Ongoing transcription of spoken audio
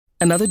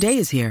Another day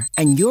is here,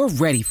 and you're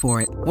ready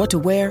for it. What to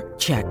wear?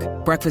 Check.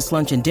 Breakfast,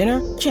 lunch, and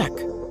dinner? Check.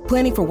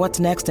 Planning for what's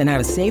next and how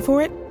to save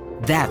for it?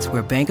 That's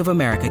where Bank of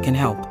America can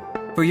help.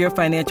 For your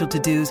financial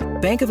to-dos,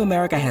 Bank of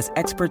America has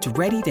experts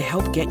ready to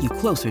help get you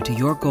closer to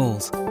your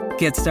goals.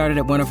 Get started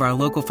at one of our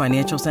local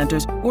financial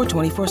centers or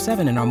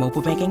 24/7 in our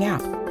mobile banking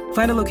app.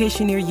 Find a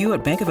location near you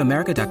at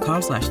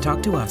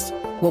bankofamerica.com/talktous.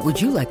 What would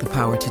you like the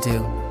power to do?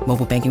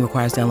 Mobile banking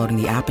requires downloading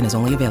the app and is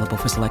only available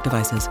for select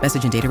devices.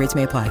 Message and data rates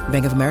may apply.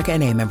 Bank of America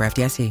N.A., member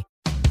FDIC.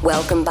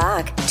 Welcome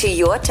back to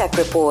Your Tech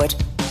Report.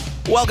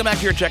 Welcome back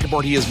to Your Tech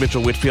Report. He is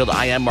Mitchell Whitfield.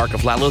 I am Mark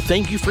Aflalo.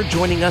 Thank you for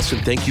joining us,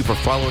 and thank you for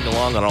following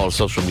along on all of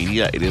social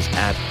media. It is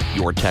at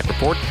Your Tech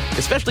Report,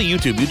 especially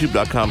YouTube,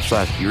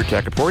 youtube.com/Your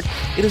Tech Report.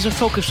 It is a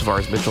focus of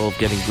ours, Mitchell, of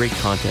getting great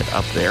content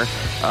up there,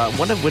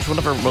 one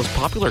of our most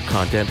popular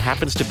content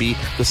happens to be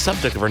the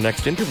subject of our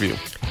next interview.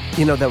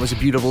 You know, that was a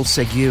beautiful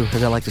segue,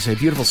 as I like to say,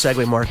 beautiful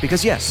segue, Mark,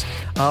 because yes,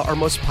 our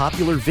most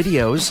popular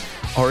videos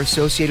are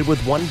associated with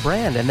one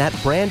brand, and that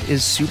brand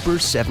is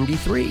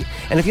Super73.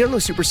 And if you don't know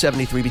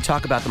Super73, we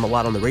talk about them a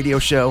lot on the radio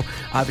show.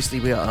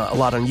 Obviously, we a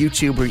lot on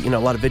YouTube. We a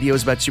lot of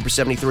videos about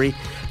Super73.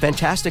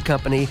 Fantastic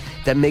company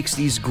that makes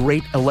these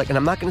great and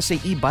I'm not going to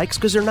say e-bikes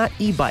because they're not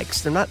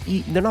e-bikes. They're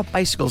not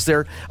bicycles.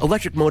 They're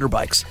electric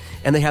motorbikes,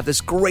 and they have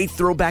this great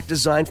throwback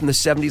design from the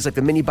 70s, like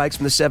the mini bikes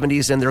from the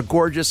 70s, and they're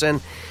gorgeous.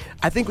 And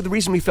I think the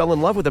reason we fell in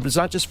love with them is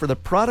not just for the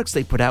products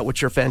they put out,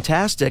 which are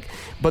fantastic,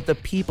 but the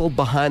people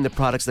behind the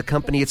products, the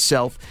company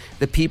itself,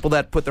 the people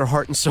that put their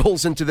heart and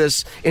souls into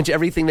this, into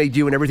everything they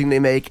do and everything they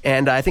make.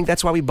 And I think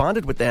that's why we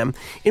bonded with them.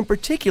 In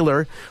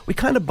particular, we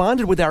kind of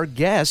bonded with our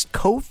guest,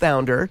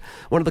 co-founder,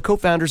 one of the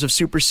co-founders of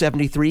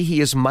Super73. He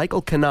is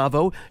Michael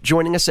Cannavo,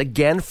 joining us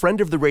again, friend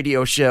of the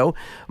radio show.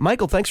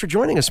 Michael, thanks for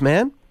joining us,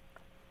 man.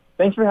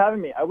 Thanks for having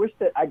me. I wish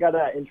that I got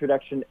an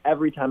introduction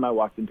every time I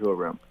walked into a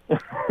room.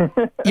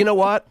 You know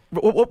what?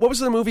 What was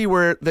the movie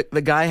where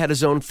the guy had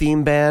his own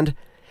theme band?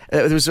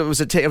 It was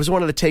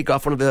one of the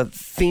Takeoff, one of the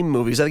theme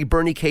movies. I think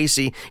Bernie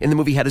Casey in the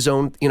movie had his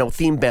own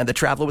theme band that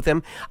traveled with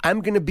him.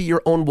 I'm going to be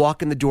your own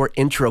walk in the door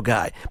intro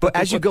guy. But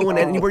as you go in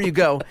anywhere you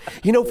go,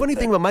 funny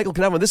thing about Michael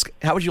Cannavo,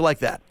 how would you like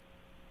that?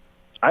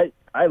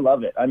 I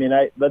love it. I mean,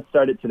 let's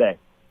start it today.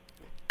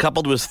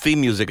 Coupled with theme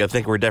music, I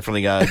think we're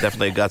definitely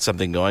got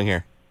something going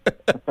here.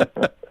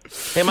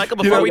 Hey, Michael,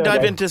 before we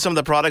dive into some of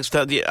the products,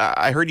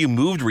 I heard you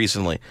moved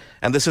recently,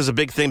 and this is a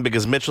big thing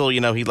because Mitchell,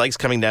 he likes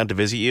coming down to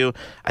visit you.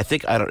 I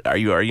think, are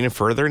you any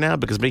further now?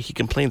 Because he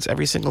complains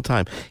every single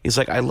time. He's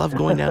like, I love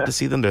going down to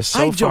see them. They're so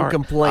far. I don't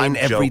complain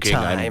every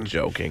time. I'm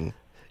joking.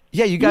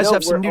 Yeah, you guys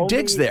have some new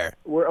digs there.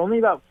 We're only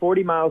about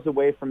 40 miles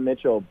away from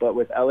Mitchell, but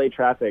with LA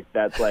traffic,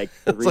 that's like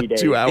 3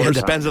 days. 2 hours. It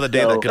depends on the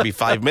day. That could be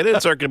 5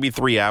 minutes or it could be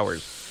 3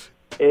 hours.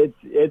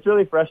 It's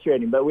really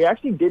frustrating, but we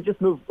actually did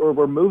just move, or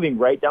we're moving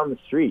right down the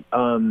street.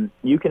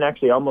 You can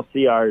actually almost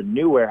see our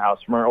new warehouse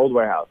from our old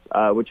warehouse,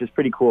 which is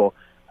pretty cool.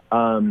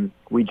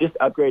 We just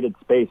upgraded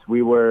space.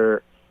 We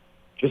were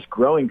just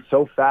growing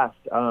so fast,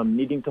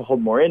 needing to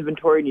hold more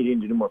inventory,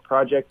 needing to do more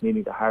projects,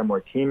 needing to hire more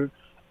team.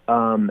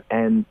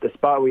 And the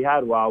spot we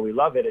had, while we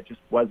love it, it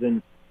just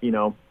wasn't,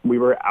 we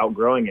were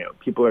outgrowing it.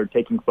 People are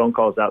taking phone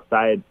calls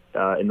outside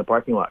in the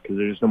parking lot because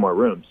there's just no more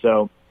room.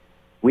 So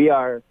we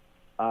are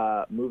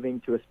moving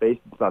to a space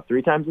that's about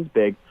 3 times as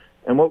big.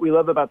 And what we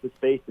love about the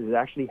space is it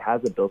actually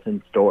has a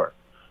built-in store.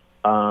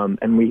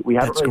 And we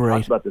haven't really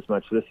talked about this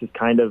much. So this is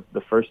kind of the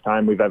first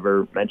time we've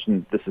ever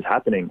mentioned this is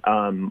happening.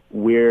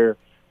 We're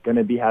going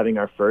to be having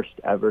our first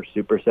ever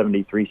Super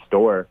 73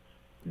 store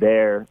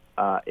there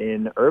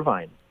in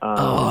Irvine.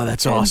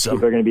 That's awesome.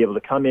 People are going to be able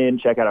to come in,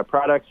 check out our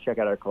products, check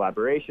out our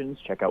collaborations,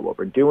 check out what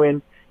we're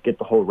doing, get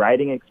the whole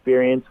riding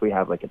experience. We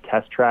have like a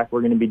test track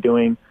we're going to be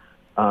doing.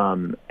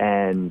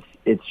 And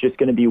it's just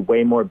going to be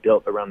way more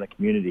built around the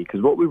community,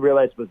 because what we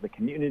realized was the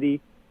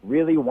community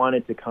really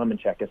wanted to come and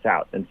check us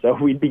out. And so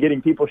we'd be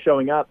getting people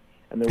showing up,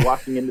 and they're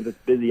walking into this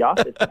busy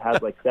office that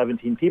has like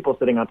 17 people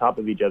sitting on top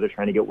of each other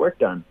trying to get work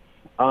done.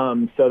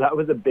 So that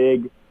was a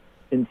big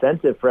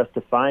incentive for us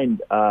to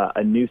find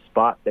a new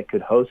spot that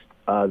could host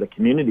the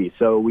community.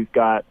 So we've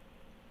got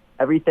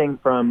everything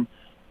from,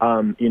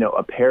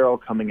 apparel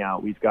coming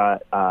out. We've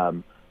got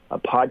a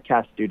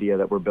podcast studio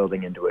that we're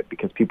building into it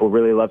because people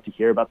really love to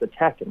hear about the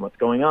tech and what's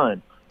going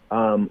on.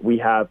 We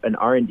have an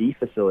R&D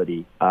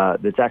facility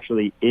that's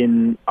actually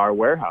in our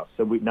warehouse.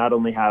 So we not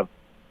only have,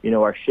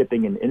 our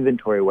shipping and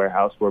inventory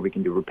warehouse where we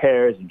can do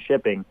repairs and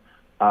shipping,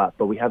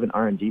 but we have an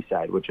R&D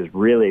side, which is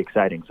really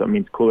exciting. So it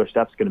means cooler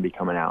stuff's going to be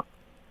coming out.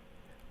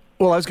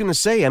 Well, I was going to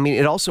say,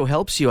 it also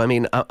helps you.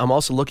 I'm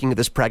also looking at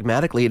this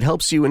pragmatically. It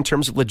helps you in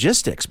terms of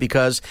logistics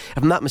because,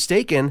 if I'm not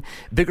mistaken,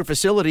 bigger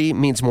facility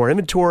means more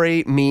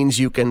inventory, means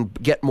you can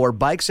get more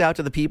bikes out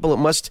to the people. It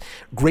must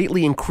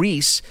greatly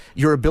increase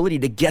your ability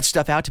to get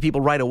stuff out to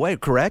people right away,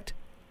 correct?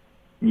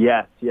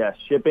 Yes.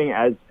 Shipping,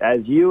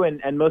 as you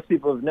and most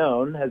people have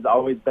known, has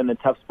always been a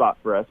tough spot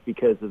for us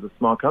because as a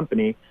small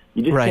company,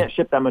 you just can't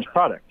ship that much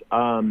product.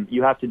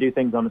 You have to do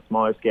things on a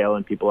smaller scale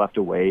and people have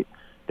to wait.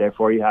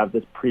 Therefore, you have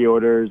this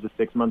pre-orders, a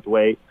 6-month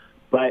wait.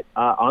 But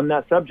on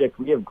that subject,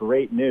 we have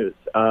great news.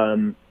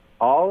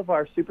 all of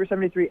our Super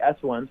 73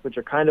 S1s, which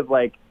are kind of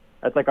like,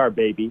 that's like our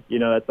baby,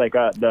 that's like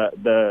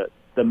the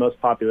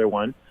most popular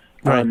one.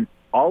 Right.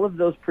 All of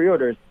those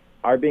pre-orders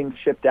are being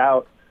shipped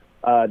out.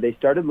 They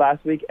started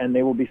last week, and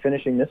they will be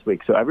finishing this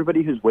week. So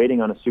everybody who's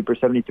waiting on a Super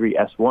 73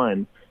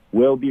 S1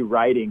 will be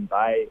riding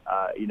by,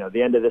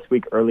 the end of this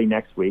week, early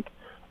next week.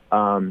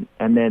 And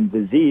then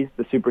the Zs,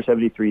 the Super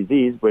 73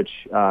 Zs, which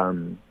are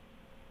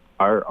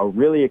a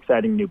really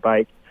exciting new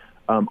bike,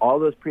 all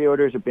those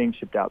pre-orders are being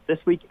shipped out this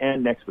week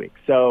and next week.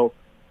 So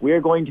we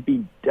are going to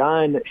be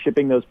done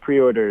shipping those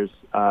pre-orders,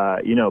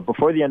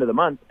 before the end of the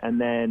month.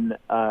 And then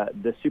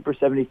the Super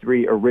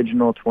 73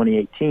 original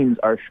 2018s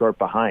are short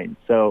behind.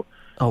 So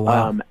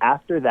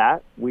after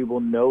that, we will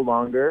no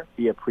longer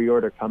be a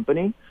pre-order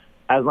company,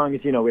 as long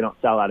as, we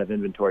don't sell out of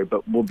inventory,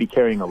 but we'll be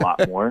carrying a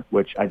lot more,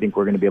 which I think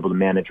we're going to be able to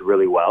manage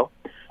really well.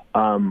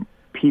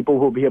 People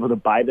will be able to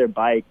buy their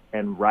bike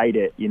and ride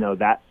it,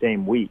 that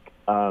same week.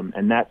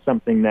 And that's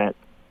something that,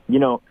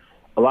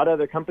 a lot of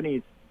other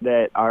companies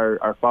that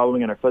are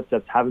following in our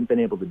footsteps haven't been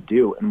able to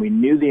do. And we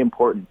knew the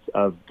importance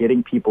of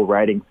getting people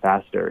riding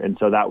faster. And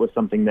so that was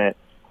something that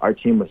our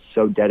team was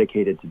so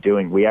dedicated to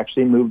doing. We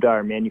actually moved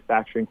our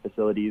manufacturing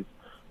facilities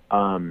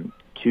to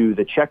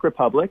the Czech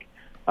Republic,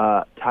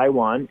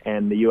 Taiwan,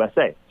 and the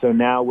USA. So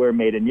now we're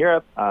made in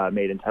Europe,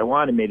 made in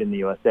Taiwan, and made in the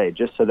USA,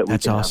 just so that we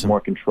can have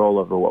more control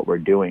over what we're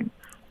doing.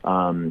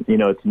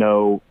 It's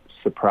no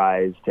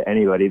surprise to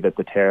anybody that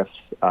the tariffs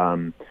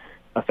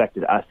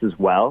affected us as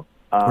well.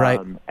 Right.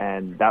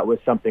 And that was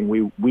something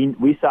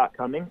we saw it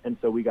coming, and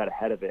so we got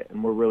ahead of it,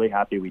 and we're really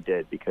happy we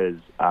did, because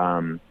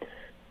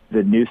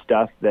the new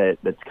stuff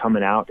that's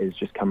coming out is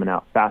just coming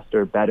out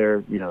faster,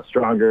 better,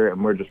 stronger,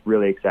 and we're just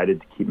really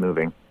excited to keep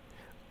moving.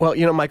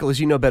 Well, Michael, as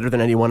you know better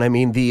than anyone, I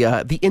mean, the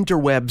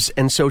interwebs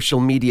and social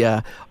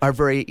media are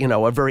very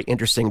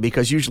interesting,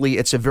 because usually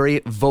it's a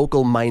very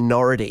vocal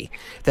minority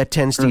that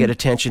tends to get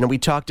attention. And we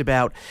talked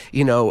about,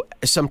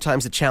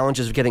 sometimes the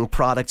challenges of getting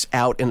products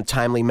out in a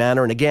timely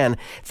manner. And again,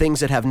 things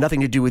that have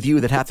nothing to do with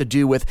you, that have to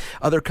do with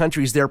other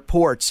countries, their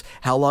ports,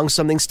 how long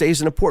something stays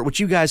in a port,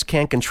 which you guys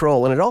can't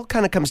control. And it all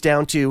kind of comes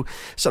down to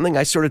something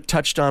I sort of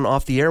touched on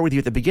off the air with you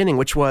at the beginning,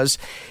 which was,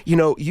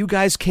 you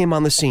guys came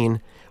on the scene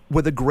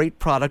with a great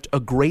product,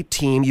 a great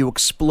team. You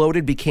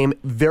exploded, became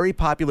very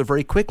popular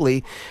very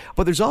quickly.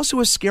 But there's also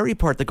a scary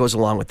part that goes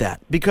along with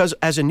that, because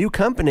as a new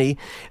company,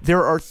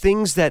 there are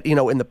things that,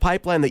 in the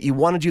pipeline that you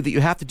want to do, that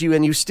you have to do,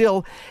 and you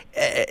still,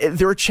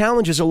 there are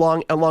challenges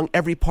along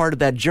every part of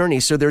that journey.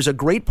 So there's a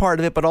great part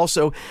of it, but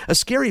also a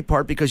scary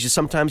part, because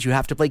sometimes you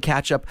have to play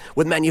catch up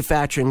with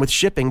manufacturing, with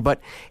shipping. But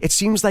it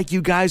seems like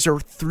you guys are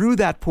through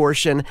that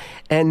portion,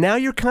 and now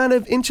you're kind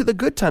of into the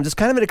good times. It's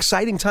kind of an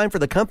exciting time for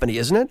the company,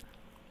 isn't it?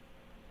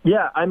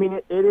 Yeah, I mean,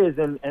 it is,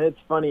 and it's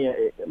funny.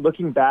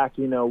 Looking back,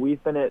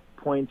 we've been at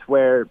points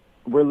where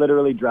we're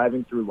literally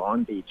driving through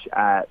Long Beach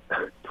at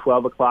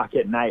 12 o'clock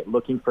at night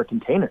looking for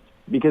containers,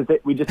 because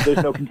there's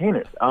no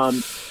containers.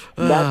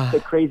 That's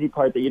the crazy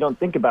part that you don't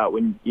think about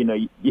when,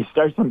 you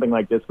start something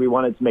like this. We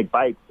wanted to make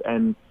bikes,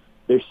 and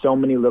there's so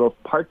many little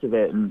parts of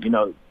it, and,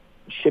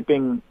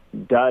 shipping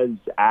does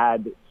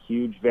add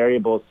huge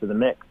variables to the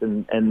mix,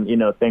 and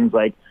things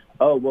like,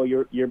 oh, well,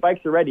 your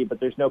bikes are ready, but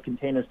there's no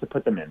containers to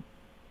put them in.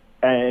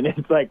 And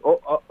it's like,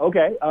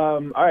 okay,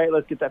 all right,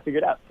 let's get that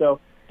figured out.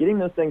 So getting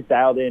those things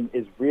dialed in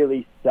is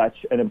really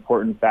such an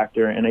important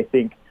factor. And I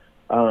think,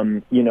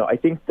 I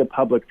think the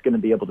public's going to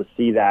be able to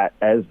see that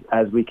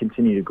as we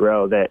continue to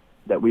grow, that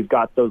we've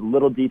got those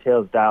little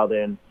details dialed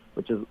in,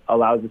 which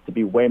allows us to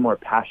be way more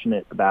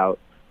passionate about,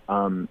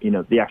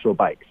 the actual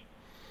bikes.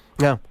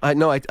 Yeah,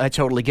 I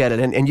totally get it.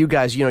 And you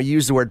guys,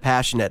 use the word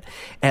passionate.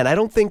 And I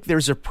don't think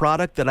there's a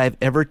product that I've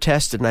ever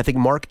tested, and I think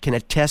Mark can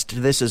attest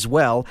to this as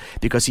well,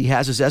 because he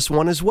has his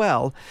S1 as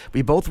well.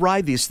 We both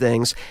ride these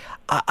things.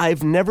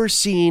 I've never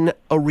seen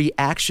a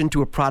reaction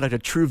to a product, a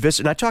true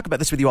visit. And I talk about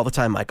this with you all the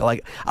time, Michael.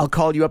 I'll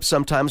call you up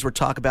sometimes. We'll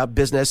talk about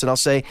business, and I'll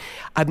say,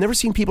 I've never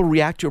seen people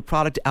react to a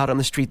product out on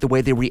the street the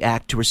way they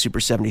react to a Super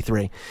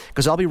 73.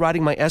 Because I'll be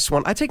riding my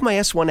S1. I take my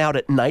S1 out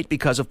at night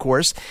because, of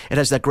course, it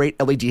has that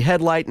great LED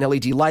headlight and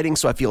LED lighting,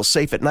 so I feel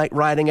safe at night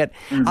riding it.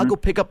 Mm-hmm. I'll go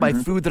pick up my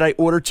food that I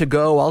ordered to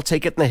go. I'll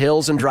take it in the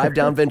hills and drive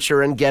down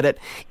Ventura and get it.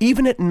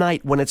 Even at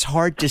night when it's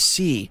hard to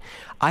see,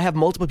 I have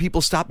multiple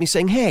people stop me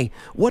saying, hey,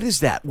 what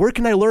is that? Where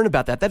can I learn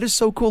about that? That is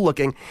so cool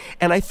looking.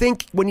 And I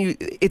think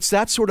it's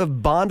that sort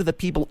of bond that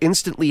people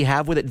instantly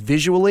have with it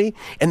visually.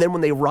 And then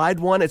when they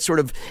ride one, it sort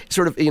of,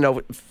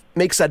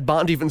 makes that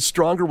bond even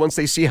stronger once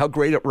they see how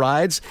great it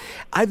rides.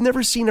 I've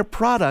never seen a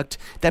product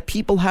that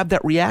people have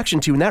that reaction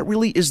to. And that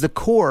really is the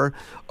core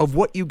of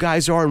what you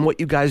guys are and what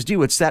you guys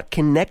do. It's that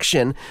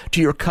connection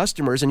to your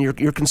customers and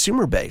your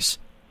consumer base.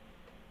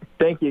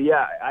 Thank you.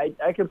 Yeah,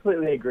 I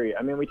completely agree.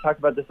 I mean, we talk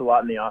about this a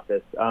lot in the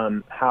office,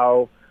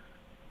 how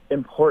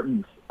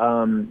important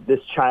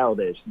this child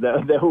is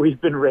that we've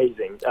been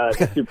raising,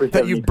 the Super 73.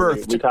 That you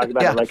birthed. We talk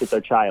about it like it's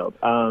our child.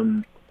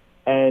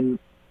 And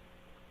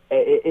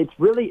it's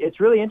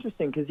really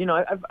interesting because,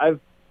 I've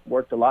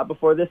worked a lot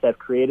before this. I've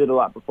created a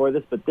lot before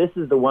this, but this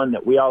is the one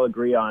that we all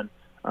agree on,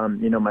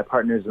 my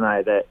partners and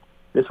I, that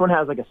this one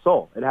has like a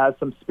soul. It has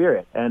some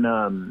spirit,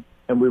 and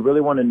we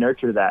really want to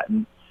nurture that.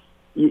 And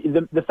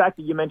the fact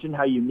that you mentioned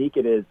how unique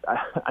it is,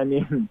 I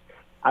mean,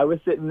 I was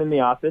sitting in the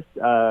office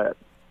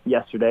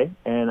yesterday,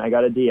 and I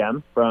got a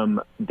DM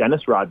from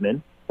Dennis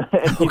Rodman,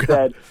 and he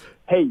said,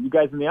 "Hey, you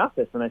guys in the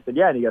office?" And I said,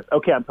 "Yeah." And he goes,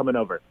 "Okay, I'm coming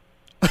over."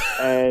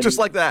 And just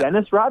like that.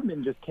 Dennis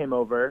Rodman just came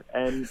over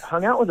and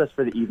hung out with us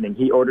for the evening.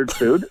 He ordered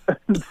food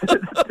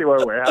to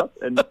our warehouse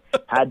and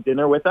had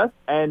dinner with us.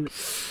 And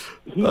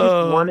he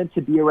just wanted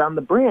to be around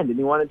the brand, and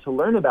he wanted to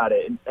learn about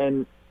it.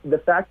 And the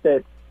fact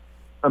that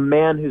a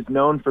man who's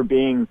known for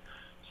being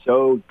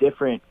so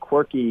different,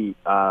 quirky,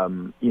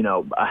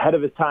 ahead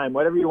of his time,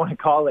 whatever you want to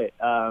call it,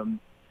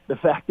 the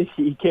fact that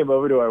he came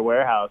over to our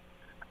warehouse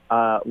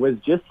was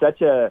just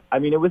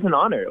it was an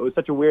honor. It was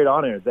such a weird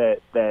honor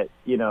that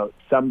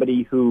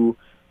somebody who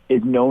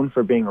is known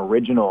for being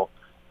original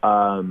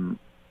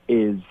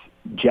is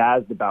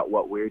jazzed about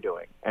what we're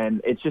doing.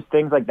 And it's just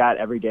things like that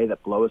every day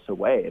that blow us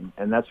away.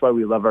 And that's why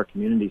we love our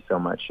community so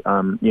much.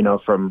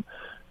 From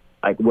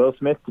like Will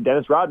Smith to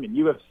Dennis Rodman,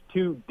 you have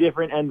two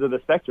different ends of the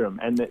spectrum,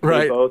 and they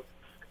both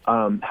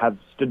have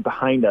stood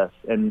behind us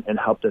and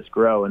helped us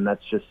grow. And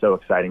that's just so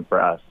exciting for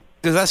us.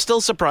 Does that still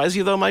surprise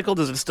you, though, Michael?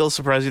 Does it still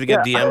surprise you to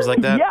get DMs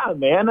like that? Yeah,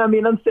 man. I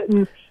mean, I'm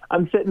sitting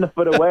a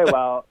foot away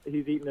while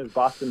he's eating his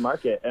Boston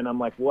Market, and I'm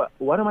like, what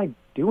am I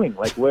doing?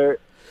 Like,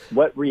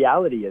 what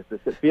reality is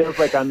this? It feels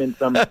like I'm in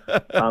some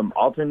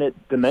alternate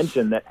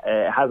dimension that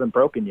hasn't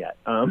broken yet.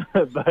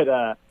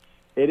 But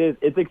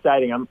it's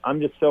exciting.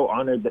 I'm just so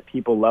honored that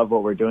people love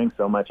what we're doing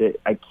so much.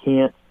 I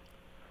can't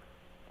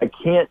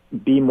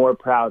be more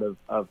proud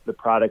of the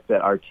product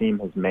that our team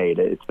has made.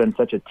 It's been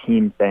such a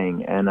team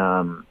thing, and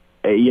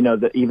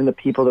even the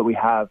people that we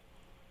have,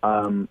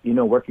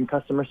 working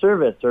customer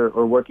service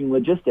or working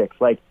logistics,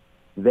 like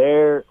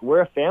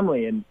we're a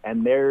family,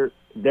 and they're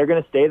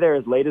going to stay there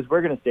as late as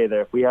we're going to stay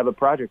there if we have a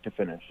project to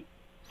finish.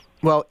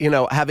 Well,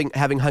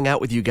 having hung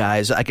out with you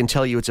guys, I can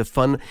tell you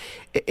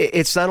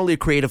it's not only a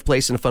creative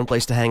place and a fun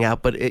place to hang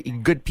out, but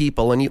good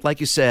people. And like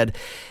you said,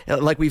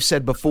 like we've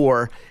said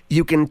before,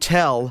 you can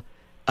tell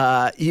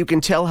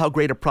how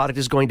great a product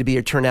is going to be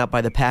or turn out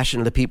by the passion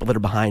of the people that are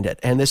behind it.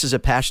 And this is a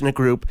passionate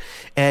group,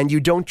 and you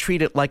don't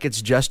treat it like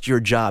it's just your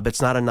job. It's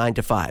not a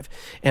 9-to-5.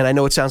 And I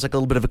know it sounds like a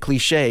little bit of a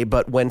cliche,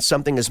 but when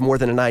something is more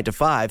than a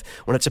 9-to-5,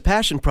 when it's a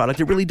passion product,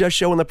 it really does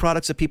show in the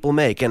products that people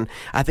make. And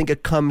I think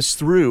it comes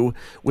through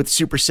with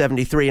Super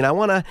 73. And I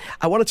want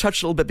to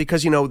touch a little bit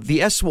because, the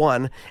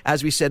S1,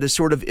 as we said, is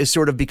sort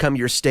of become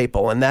your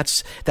staple. And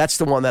that's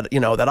the one that,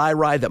 that I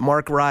ride, that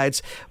Mark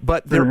rides.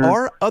 But there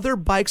are other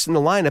bikes in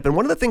the lineup. And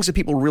one of the things that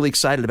people were really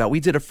excited about, we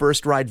did a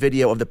first ride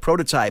video of the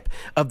prototype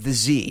of the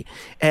Z,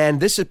 and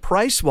this is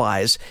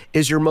price-wise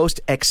is your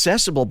most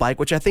accessible bike,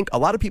 which I think a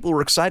lot of people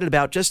were excited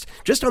about just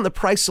on the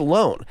price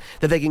alone,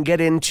 that they can get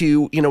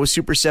into a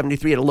Super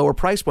 73 at a lower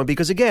price point,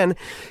 because again,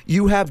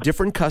 you have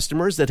different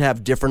customers that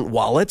have different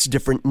wallets,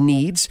 different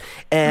needs,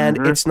 and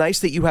it's nice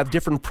that you have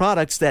different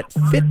products that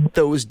fit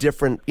those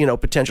different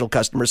potential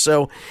customers.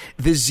 So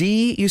the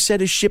Z, you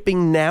said, is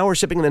shipping now or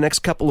shipping in the next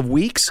couple of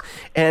weeks,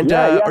 and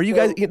are you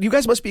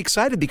guys must be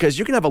excited, because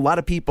you're going to have a lot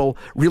of people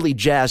really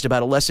jazzed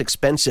about a less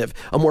expensive,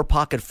 a more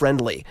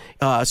pocket-friendly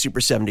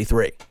Super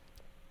 73.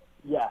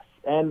 Yes,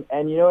 and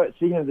you know what?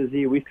 Speaking of the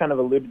Z, we've kind of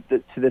alluded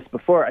to this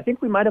before. I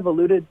think we might have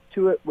alluded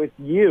to it with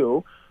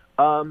you,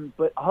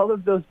 but all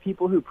of those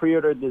people who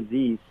pre-ordered the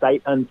Z,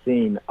 sight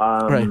unseen,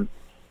 are going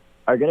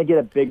to get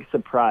a big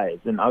surprise,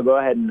 and I'll go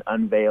ahead and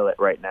unveil it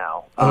right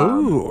now.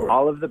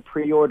 All of the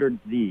pre-ordered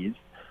Zs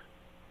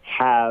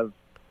have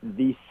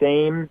the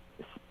same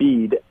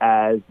speed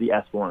as the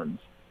S1s.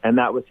 And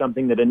that was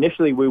something that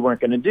initially we weren't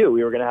going to do.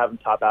 We were going to have them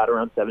top out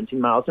around 17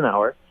 miles an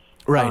hour.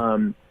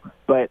 Right.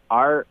 But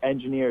our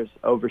engineers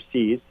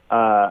overseas,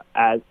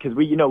 because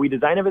we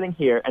design everything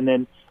here, and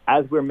then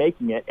as we're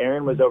making it,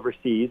 Aaron was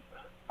overseas.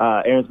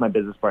 Aaron's my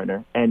business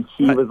partner, and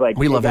he was like,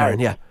 "We love Aaron.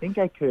 Yeah, I think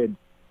I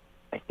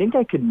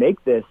could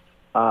make this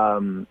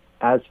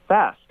as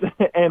fast."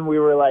 And we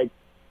were like,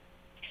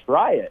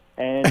 "Try it."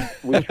 And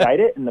we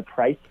tried it, and the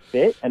price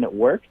fit, and it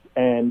worked.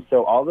 And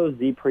so all those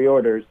Z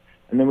pre-orders.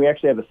 And then we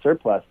actually have a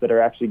surplus that are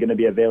actually going to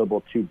be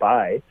available to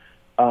buy.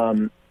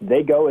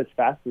 They go as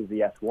fast as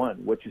the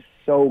S1, which is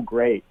so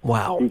great.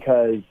 Wow.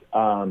 Because,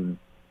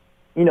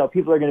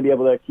 people are going to be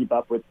able to keep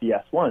up with the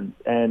S1s.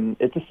 And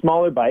it's a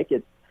smaller bike.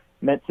 It's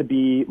meant to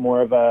be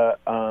more of a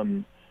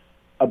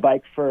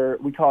bike for,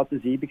 we call it the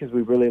Z because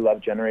we really love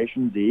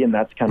Generation Z. And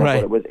that's kind of what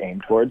it was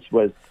aimed towards,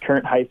 was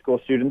current high school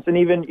students and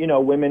even,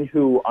 women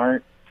who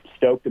aren't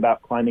stoked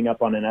about climbing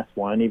up on an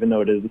S1, even though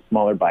it is a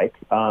smaller bike.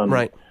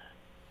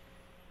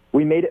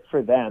 We made it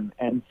for them,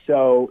 and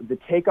so the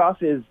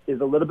takeoff is a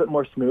little bit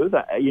more smooth.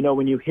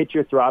 When you hit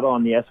your throttle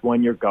on the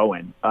S1, you're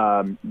going.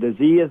 The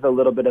Z is a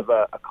little bit of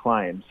a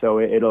climb, so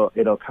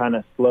it'll kind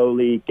of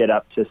slowly get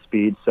up to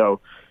speed. So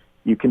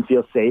you can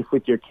feel safe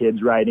with your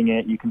kids riding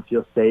it. You can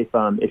feel safe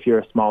if you're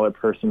a smaller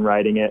person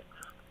riding it.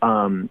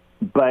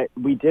 But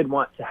we did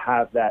want to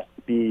have that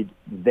speed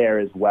there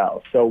as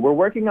well. So we're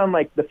working on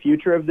like the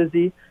future of the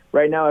Z.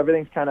 Right now,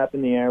 everything's kind of up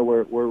in the air.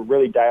 We're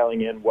really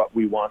dialing in what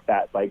we want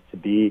that bike to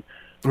be.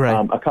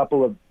 Right. A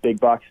couple of big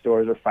box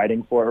stores are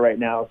fighting for it right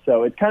now,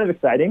 so it's kind of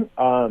exciting.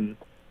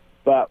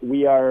 But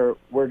we're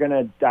going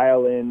to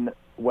dial in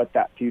what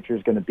that future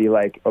is going to be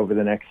like over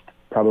the next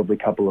probably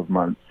couple of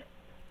months.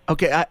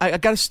 Okay, I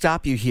got to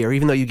stop you here,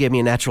 even though you gave me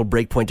a natural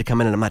break point to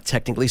come in, and I'm not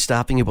technically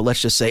stopping you, but let's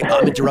just say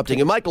I'm interrupting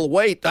you. Michael,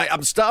 wait,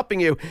 I'm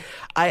stopping you.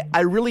 I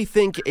really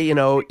think,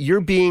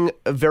 you're being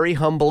a very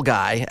humble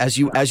guy, as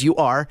you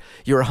are.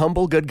 You're a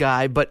humble, good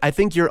guy, but I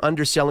think you're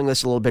underselling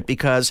this a little bit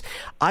because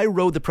I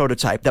rode the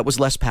prototype that was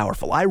less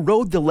powerful. I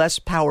rode the less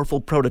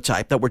powerful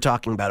prototype that we're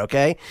talking about,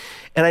 okay?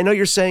 And I know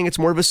you're saying it's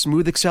more of a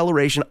smooth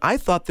acceleration. I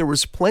thought there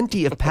was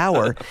plenty of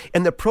power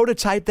in the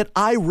prototype that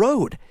I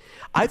rode.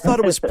 I thought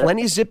it was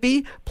plenty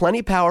zippy,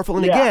 plenty powerful,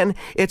 and again,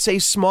 it's a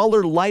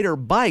smaller, lighter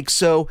bike.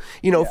 So,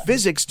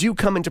 physics do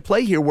come into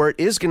play here, where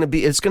it's going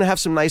to have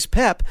some nice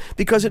pep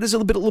because it is a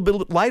little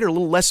bit lighter, a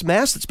little less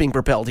mass that's being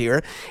propelled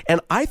here. And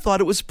I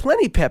thought it was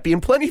plenty peppy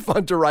and plenty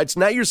fun to ride. So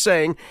now you're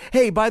saying,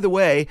 hey, by the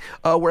way,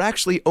 we're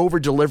actually over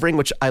delivering,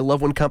 which I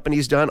love when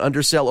companies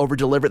undersell, over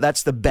deliver.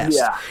 That's the best.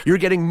 Yeah. You're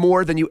getting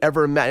more than you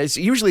ever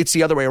imagined. Usually it's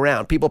the other way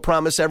around. People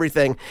promise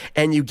everything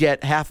and you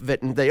get half of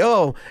it, and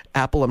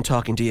Apple, I'm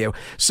talking to you.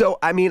 So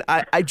I mean,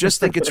 I just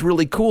think it's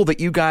really cool that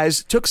you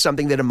guys took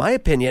something that, in my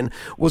opinion,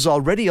 was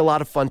already a lot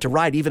of fun to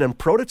ride, even in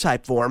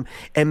prototype form,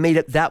 and made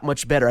it that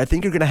much better. I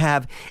think you're going to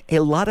have a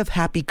lot of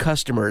happy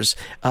customers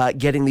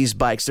getting these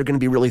bikes. They're going to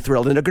be really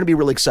thrilled, and they're going to be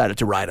really excited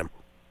to ride them.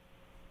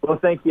 Well,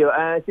 thank you.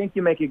 I think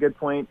you make a good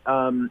point.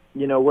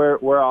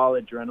 We're all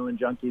adrenaline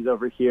junkies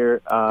over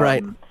here.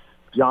 Right.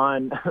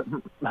 John,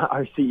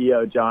 our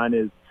CEO, John,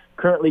 is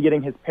currently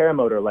getting his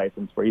paramotor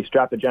license, where you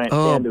strap a giant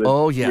stand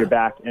to your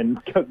back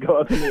and go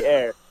up in the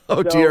air.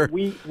 Oh, dear.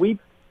 We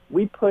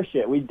push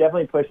it. We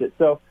definitely push it.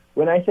 So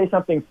when I say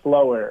something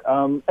slower,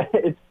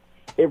 it's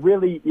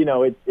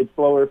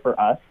slower for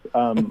us,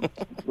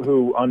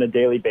 who on a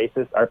daily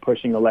basis are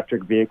pushing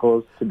electric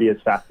vehicles to be as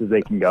fast as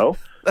they can go.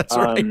 That's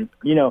right.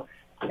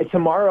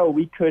 Tomorrow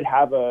we could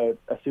have a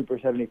Super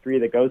 73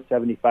 that goes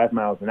 75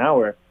 miles an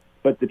hour,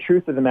 but the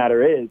truth of the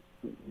matter is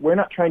we're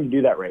not trying to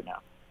do that right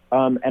now.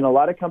 And a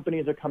lot of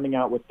companies are coming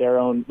out with their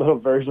own little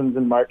versions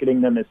and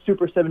marketing them as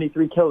Super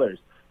 73 killers.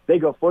 They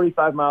go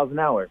 45 miles an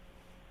hour.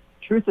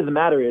 Truth of the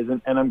matter is,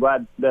 and I'm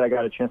glad that I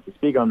got a chance to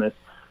speak on this,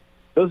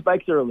 those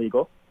bikes are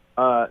illegal.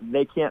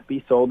 They can't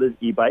be sold as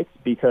e-bikes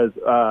because,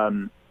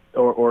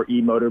 or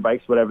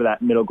e-motorbikes, whatever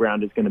that middle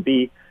ground is going to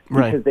be,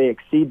 because they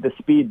exceed the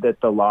speed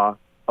that the law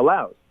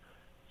allows.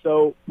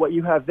 So what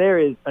you have there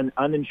is an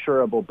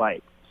uninsurable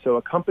bike. So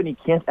a company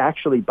can't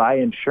actually buy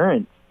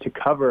insurance to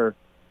cover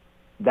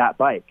that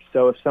bike.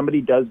 So if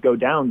somebody does go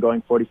down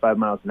going 45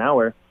 miles an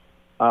hour,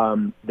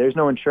 there's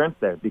no insurance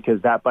there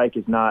because that bike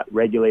is not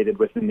regulated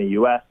within the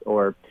U.S.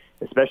 or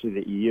especially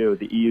the EU.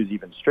 The EU is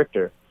even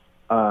stricter.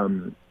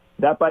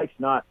 That bike's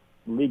not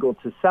legal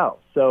to sell.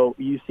 So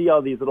you see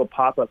all these little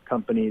pop-up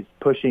companies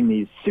pushing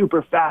these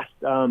super fast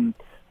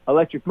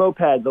electric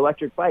mopeds,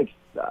 electric bikes.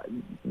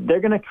 They're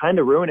going to kind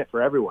of ruin it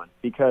for everyone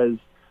because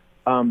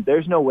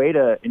there's no way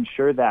to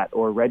insure that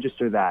or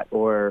register that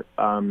or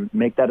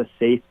make that a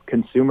safe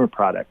consumer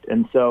product.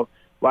 And so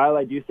while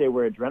I do say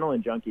we're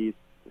adrenaline junkies,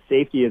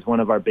 safety is one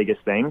of our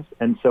biggest things.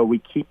 And so we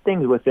keep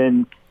things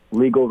within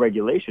legal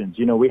regulations.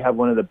 We have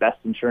one of the best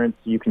insurance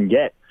you can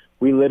get.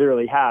 We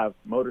literally have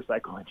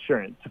motorcycle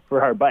insurance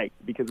for our bikes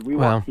because we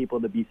want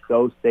people to be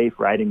so safe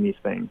riding these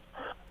things.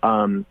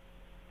 And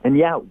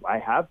yeah, I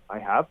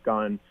have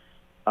gone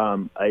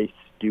a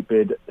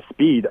stupid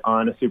speed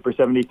on a Super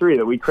 73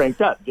 that we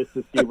cranked up just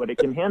to see what it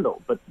can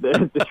handle. But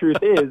the truth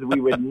is we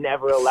would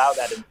never allow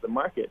that into the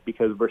market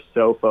because we're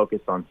so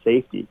focused on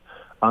safety.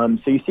 So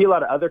you see a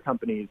lot of other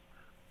companies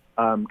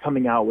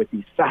coming out with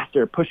these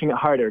faster, pushing it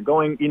harder,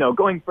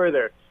 going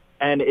further.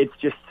 And it's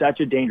just such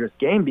a dangerous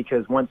game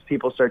because once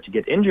people start to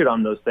get injured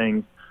on those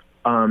things,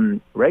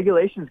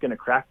 regulation is going to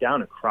crack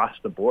down across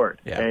the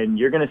board. Yeah. And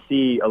you're going to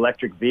see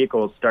electric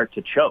vehicles start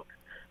to choke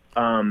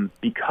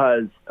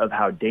because of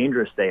how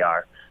dangerous they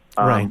are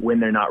when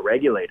they're not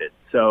regulated.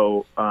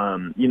 So,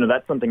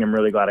 that's something I'm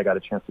really glad I got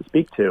a chance to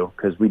speak to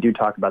because we do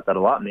talk about that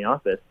a lot in the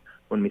office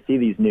when we see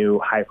these new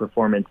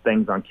high-performance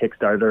things on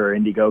Kickstarter or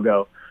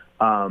Indiegogo,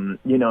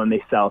 and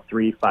they sell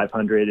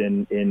 500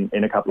 in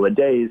a couple of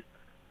days.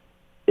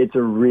 It's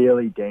a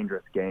really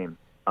dangerous game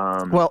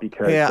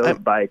because those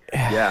bikes,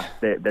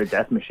 they're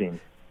death machines.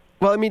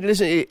 Well, I mean,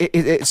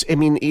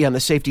 on the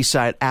safety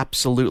side,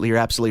 absolutely, you're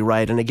absolutely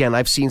right. And again,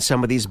 I've seen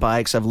some of these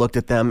bikes, I've looked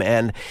at them,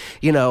 and,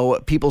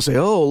 people say,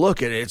 oh,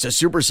 look, it's a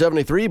Super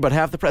 73, but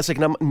half the price. Like,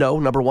 no,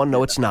 number one,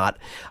 no, it's not.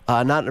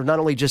 Not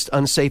only just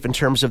unsafe in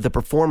terms of the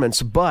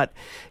performance, but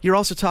you're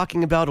also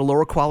talking about a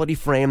lower quality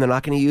frame. They're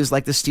not going to use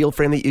like the steel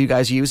frame that you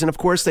guys use. And of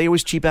course, they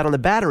always cheap out on the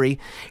battery.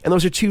 And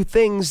those are two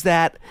things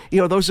that,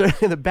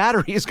 the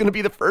battery is going to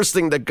be the first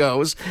thing that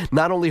goes,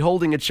 not only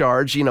holding a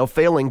charge,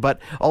 failing, but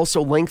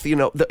also length,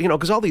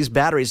 because all these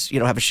batteries,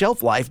 have a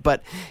shelf life,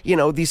 but,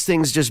 these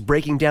things just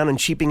breaking down and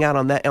cheaping out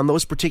on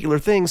those particular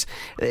things,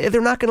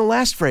 they're not going to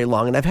last very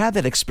long. And I've had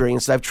that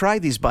experience. I've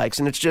tried these bikes,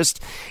 and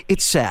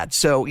it's sad.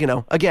 So,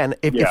 again,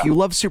 if you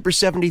love Super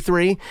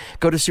 73,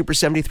 go to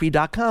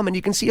super73.com, and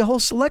you can see a whole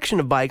selection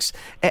of bikes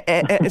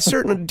and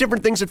certain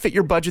different things that fit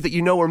your budget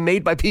that are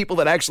made by people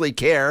that actually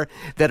care,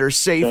 that are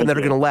safe, and that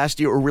are going to last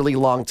you a really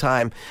long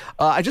time.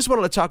 I just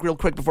wanted to talk real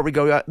quick before we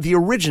go. The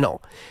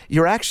original.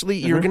 You're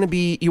going to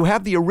be. You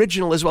have the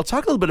original as well.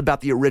 Talk a little bit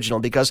about the original,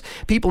 because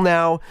people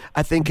now,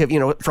 I think, have,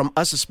 from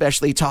us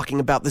especially, talking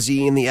about the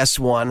Z and the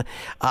S1.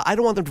 I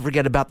don't want them to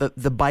forget about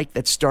the bike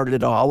that started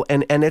it all,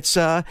 and it's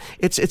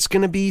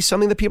going to be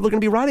something that people are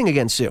going to be riding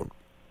again soon.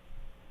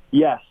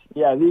 Yes.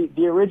 Yeah,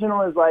 the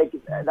original is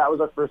that was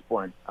our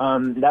firstborn.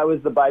 That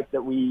was the bike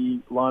that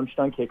we launched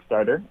on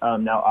Kickstarter.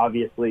 Now,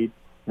 obviously,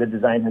 the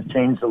design has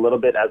changed a little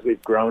bit as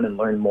we've grown and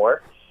learned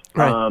more.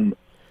 Right.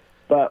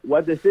 But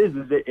what this is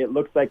it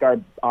looks like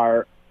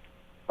our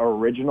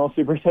original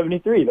Super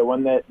 73, the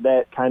one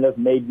that kind of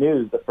made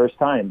news the first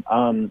time.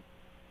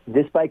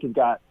 This bike has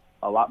got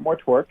a lot more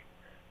torque.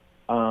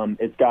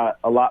 It's got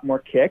a lot more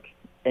kick,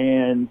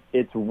 and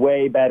it's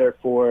way better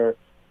for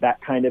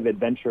that kind of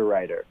adventure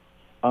rider.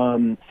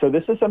 So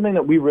this is something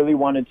that we really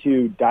wanted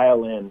to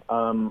dial in.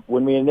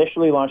 When we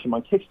initially launched them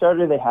on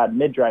Kickstarter, they had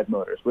mid-drive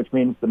motors, which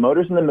means the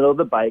motor's in the middle of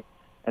the bike,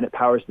 and it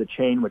powers the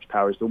chain, which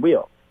powers the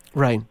wheel.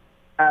 Right.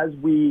 As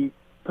we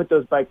put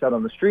those bikes out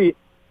on the street,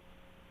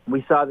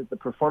 we saw that the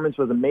performance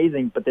was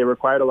amazing, but they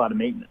required a lot of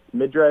maintenance.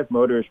 Mid-drive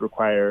motors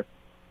require,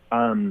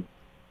 kind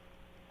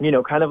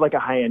of like a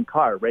high-end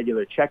car,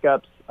 regular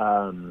checkups,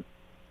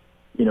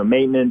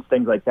 maintenance,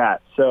 things like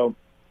that. So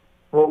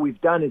what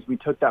we've done is we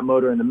took that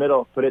motor in the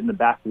middle, put it in the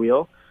back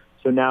wheel.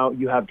 So now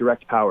you have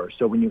direct power.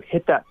 So when you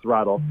hit that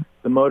throttle,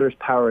 the motor's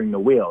powering the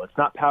wheel. It's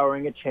not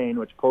powering a chain,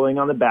 which pulling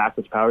on the back,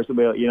 which powers the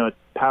wheel. It's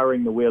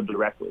powering the wheel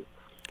directly.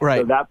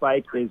 Right. So that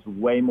bike is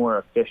way more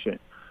efficient.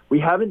 We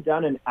haven't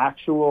done an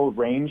actual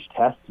range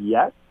test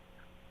yet,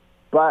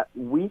 but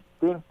we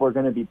think we're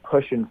going to be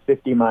pushing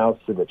 50 miles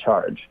to the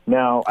charge.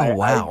 Now,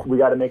 we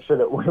got to make sure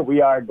that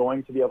we are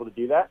going to be able to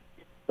do that.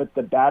 But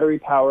the battery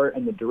power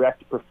and the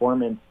direct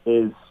performance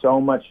is so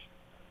much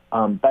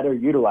better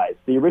utilized.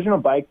 The original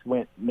bikes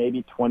went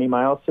maybe 20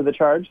 miles to the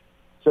charge,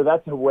 so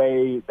that's a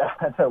way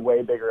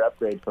bigger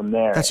upgrade from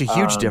there. That's a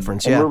huge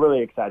difference. And we're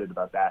really excited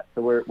about that.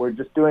 So we're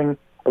just doing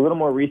a little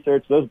more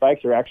research. Those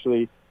bikes are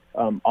actually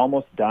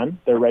almost done.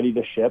 They're ready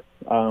to ship.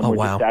 We're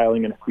just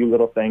dialing in a few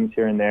little things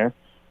here and there.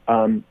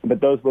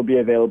 But those will be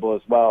available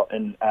as well.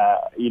 And,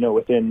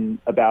 within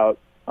about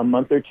a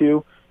month or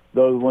two,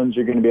 those ones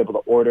you're going to be able to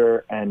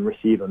order and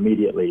receive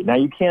immediately. Now,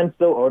 you can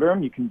still order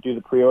them. You can do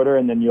the pre-order,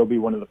 and then you'll be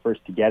one of the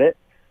first to get it.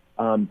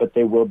 But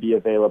they will be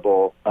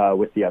available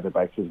with the other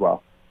bikes as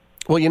well.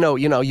 Well,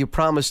 you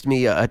promised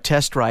me a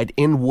test ride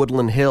in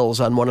Woodland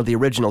Hills on one of the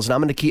originals, and I'm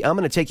going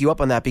to take you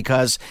up on that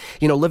because,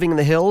 living in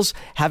the hills,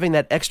 having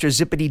that extra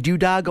zippity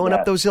doodah going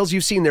up those hills,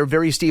 you've seen they're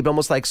very steep,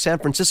 almost like San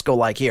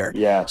Francisco-like here.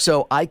 Yeah.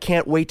 So I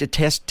can't wait to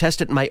test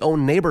it in my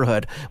own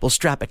neighborhood. We'll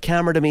strap a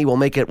camera to me. We'll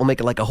make it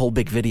like a whole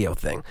big video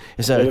thing.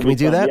 Can we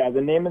do that? Yeah.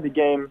 The name of the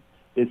game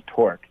is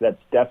Torque.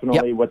 That's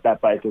definitely what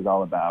that bike is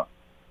all about.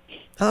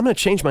 I'm going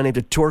to change my name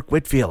to Torque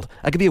Whitfield.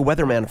 I could be a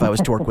weatherman if I was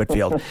Torque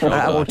Whitfield.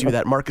 I won't do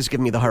that. Mark is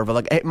giving me the hard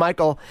look. Hey,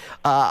 Michael,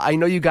 I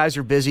know you guys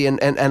are busy, and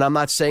I'm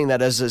not saying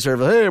that as a sort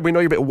of, hey, we know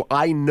you're busy.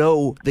 I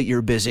know that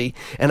you're busy,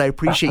 and I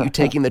appreciate you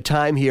taking the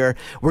time here.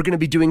 We're going to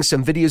be doing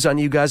some videos on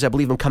you guys. I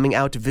believe I'm coming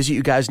out to visit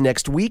you guys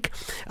next week.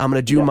 I'm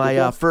going to do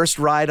my first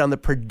ride on the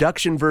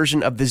production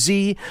version of the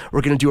Z.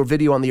 We're going to do a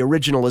video on the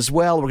original as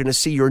well. We're going to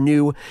see your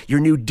new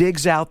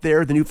digs out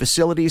there, the new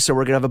facilities. So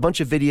we're going to have a bunch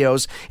of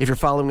videos. If you're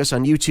following us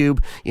on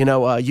YouTube,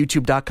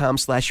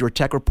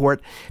 youtube.com/yourtechreport.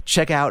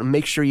 Check out and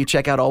make sure you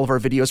check out all of our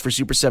videos for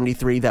Super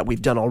 73 that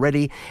we've done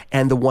already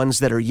and the ones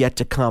that are yet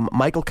to come.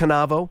 Michael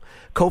Cannavo,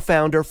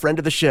 co-founder, friend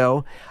of the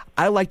show.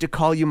 I like to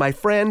call you my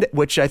friend,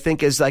 which I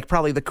think is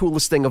probably the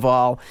coolest thing of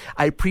all.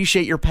 I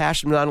appreciate your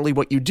passion, not only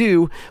what you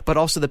do, but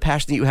also the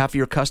passion that you have for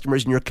your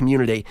customers and your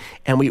community.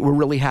 And we're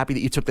really happy that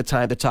you took the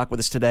time to talk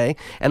with us today.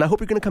 And I hope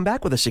you're going to come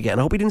back with us again.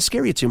 I hope we didn't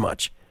scare you too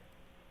much.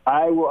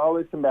 I will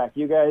always come back.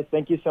 You guys,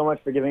 thank you so much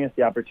for giving us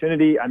the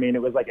opportunity. I mean,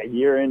 it was like a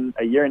year and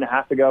a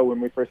half ago when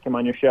we first came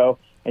on your show,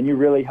 and you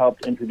really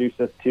helped introduce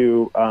us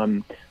to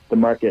the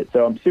market.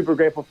 So I'm super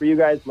grateful for you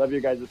guys. Love your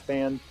guys as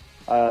fans.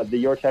 The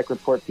Your Tech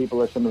Report people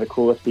are some of the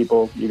coolest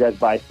people. You guys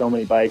buy so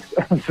many bikes.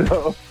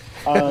 So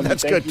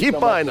that's good.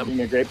 Keep buying them.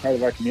 Being a great part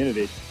of our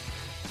community.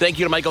 Thank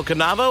you to Michael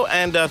Cannavo,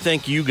 and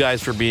thank you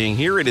guys for being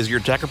here. It is Your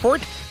Tech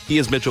Report. He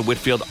is Mitchell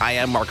Whitfield. I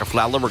am Mark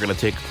Fowler. We're going to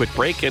take a quick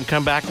break and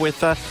come back with,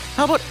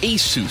 how about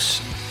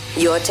Asus?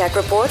 Your Tech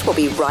Report will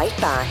be right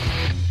back.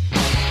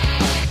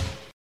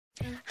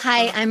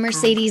 Hi, I'm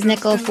Mercedes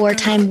Nichol,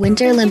 four-time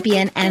Winter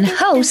Olympian and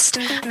host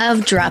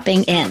of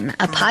Dropping In,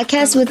 a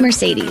podcast with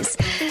Mercedes.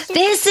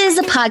 This is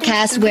a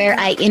podcast where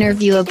I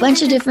interview a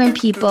bunch of different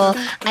people.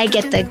 I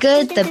get the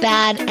good, the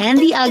bad, and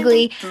the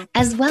ugly,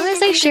 as well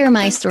as I share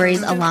my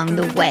stories along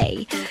the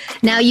way.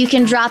 Now you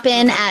can drop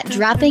in at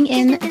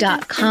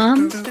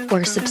droppingin.com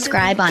or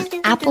subscribe on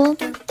Apple,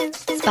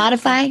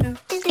 Spotify,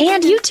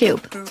 and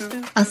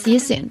YouTube. I'll see you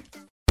soon.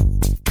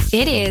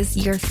 It is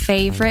your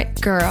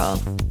favorite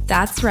girl.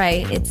 That's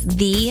right. It's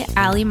the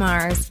Allie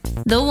Mars,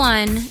 the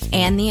one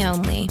and the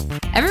only.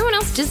 Everyone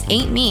else just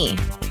ain't me.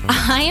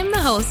 I am the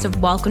host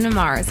of Welcome to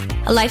Mars,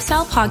 a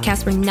lifestyle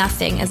podcast where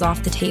nothing is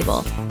off the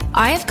table.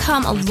 I have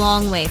come a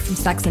long way from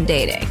sex and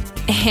dating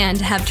and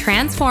have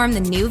transformed the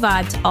new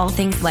vibe to all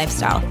things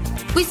lifestyle.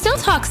 We still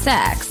talk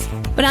sex,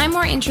 but I'm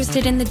more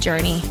interested in the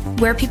journey,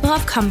 where people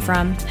have come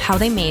from, how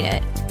they made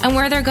it, and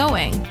where they're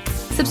going.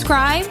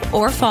 Subscribe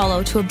or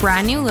follow to a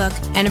brand new look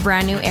and a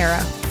brand new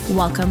era.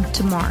 Welcome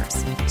to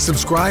Mars.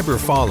 Subscribe or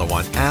follow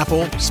on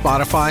Apple,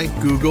 Spotify,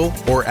 Google,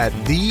 or at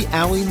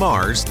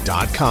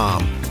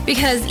thealliemars.com.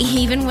 Because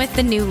even with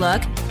the new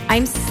look,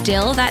 I'm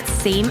still that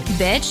same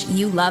bitch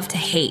you love to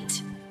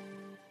hate.